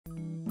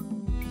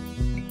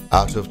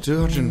Out of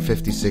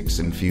 256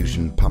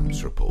 infusion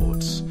pumps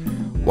reports,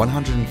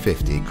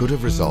 150 could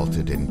have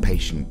resulted in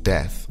patient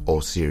death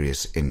or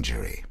serious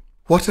injury.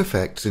 What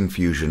affects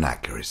infusion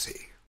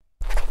accuracy?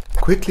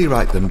 Quickly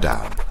write them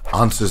down.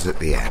 Answers at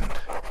the end.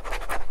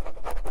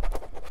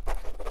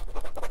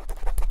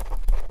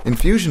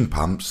 Infusion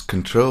pumps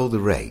control the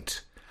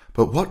rate,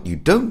 but what you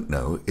don't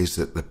know is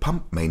that the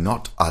pump may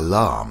not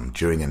alarm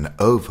during an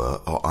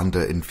over or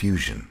under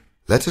infusion.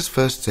 Let us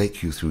first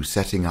take you through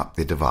setting up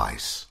the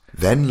device,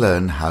 then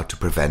learn how to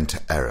prevent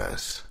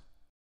errors.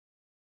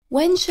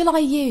 When shall I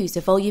use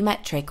a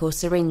volumetric or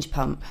syringe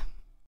pump?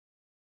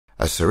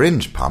 A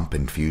syringe pump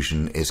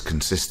infusion is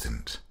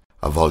consistent.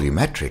 A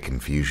volumetric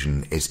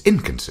infusion is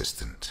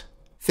inconsistent.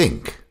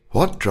 Think,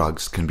 what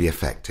drugs can be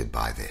affected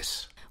by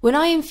this? When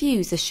I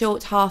infuse a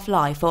short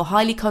half-life or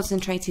highly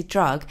concentrated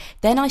drug,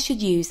 then I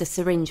should use a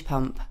syringe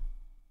pump.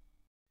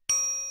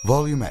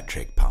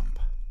 Volumetric pump.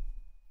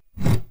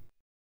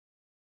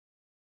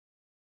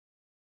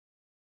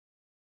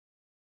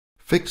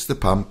 Fix the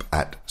pump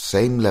at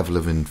same level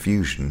of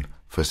infusion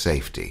for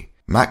safety.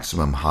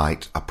 Maximum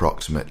height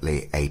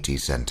approximately 80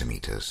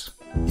 centimeters.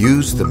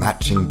 Use the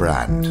matching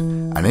brand.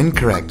 An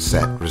incorrect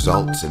set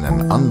results in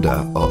an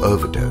under or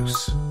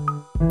overdose.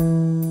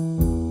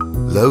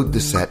 Load the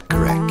set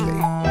correctly.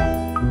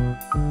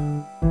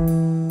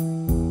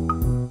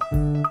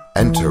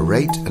 Enter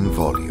rate and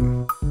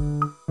volume.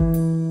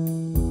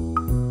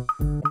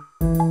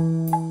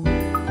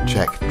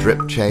 Check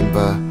drip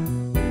chamber.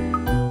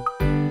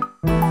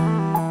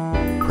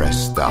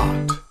 Press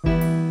start.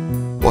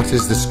 What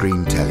is the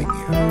screen telling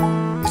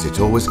you? Is it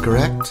always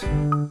correct?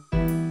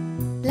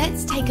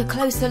 Let's take a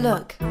closer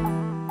look.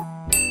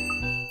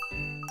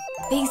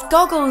 These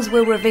goggles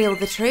will reveal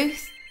the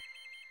truth.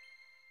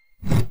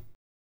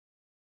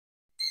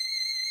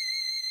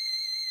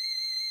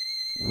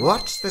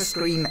 Watch the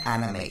screen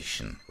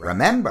animation.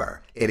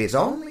 Remember, it is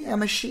only a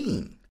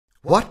machine.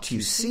 What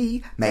you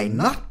see may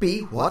not be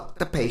what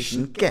the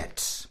patient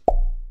gets.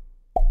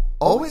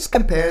 Always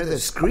compare the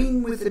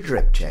screen with the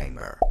drip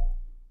chamber.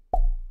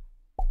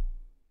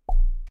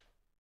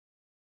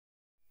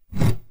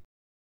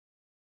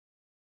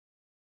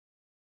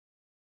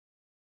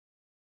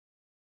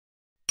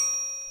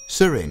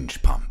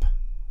 Syringe pump.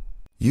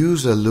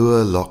 Use a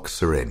Luer lock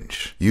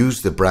syringe.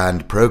 Use the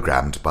brand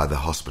programmed by the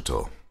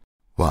hospital.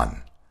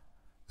 1.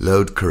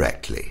 Load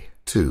correctly.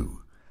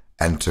 2.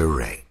 Enter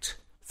rate.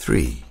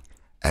 3.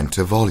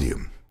 Enter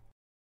volume.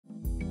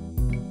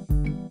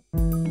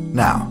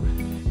 Now,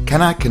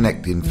 can I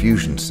connect the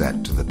infusion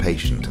set to the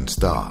patient and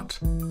start?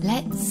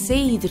 Let's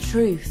see the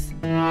truth.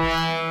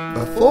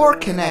 Before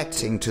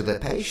connecting to the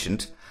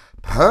patient,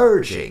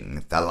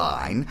 purging the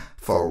line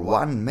for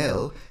 1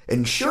 ml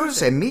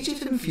ensures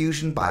immediate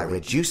infusion by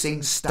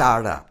reducing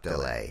startup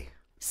delay.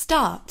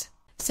 Start.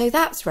 So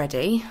that's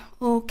ready,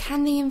 or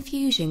can the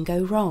infusion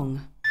go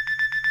wrong?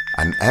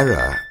 An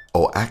error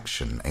or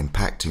action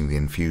impacting the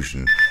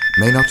infusion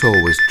may not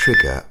always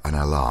trigger an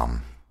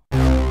alarm.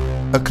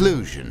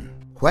 Occlusion.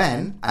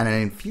 When an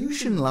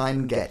infusion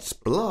line gets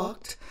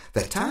blocked,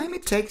 the time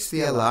it takes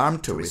the alarm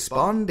to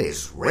respond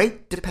is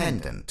rate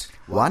dependent.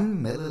 1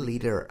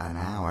 milliliter an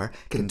hour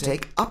can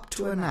take up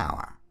to an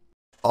hour.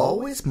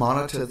 Always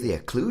monitor the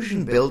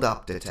occlusion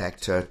build-up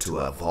detector to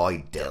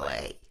avoid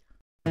delay.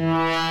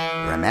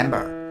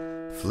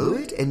 Remember,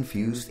 fluid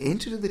infused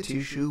into the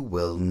tissue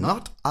will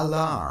not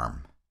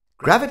alarm.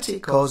 Gravity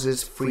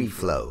causes free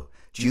flow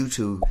due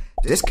to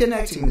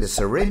disconnecting the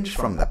syringe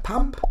from the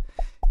pump,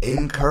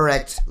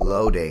 incorrect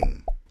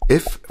loading.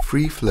 If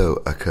free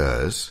flow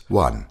occurs,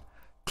 1.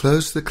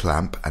 Close the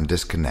clamp and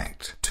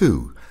disconnect.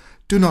 2.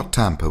 Do not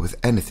tamper with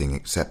anything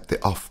except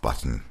the off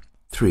button.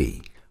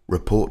 3.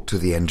 Report to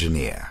the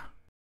engineer.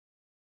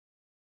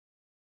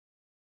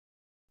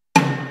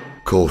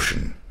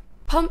 Caution.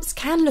 Pumps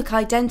can look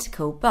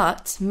identical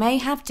but may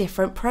have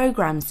different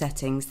program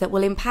settings that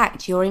will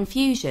impact your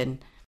infusion.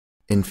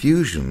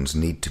 Infusions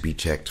need to be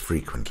checked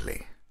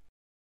frequently.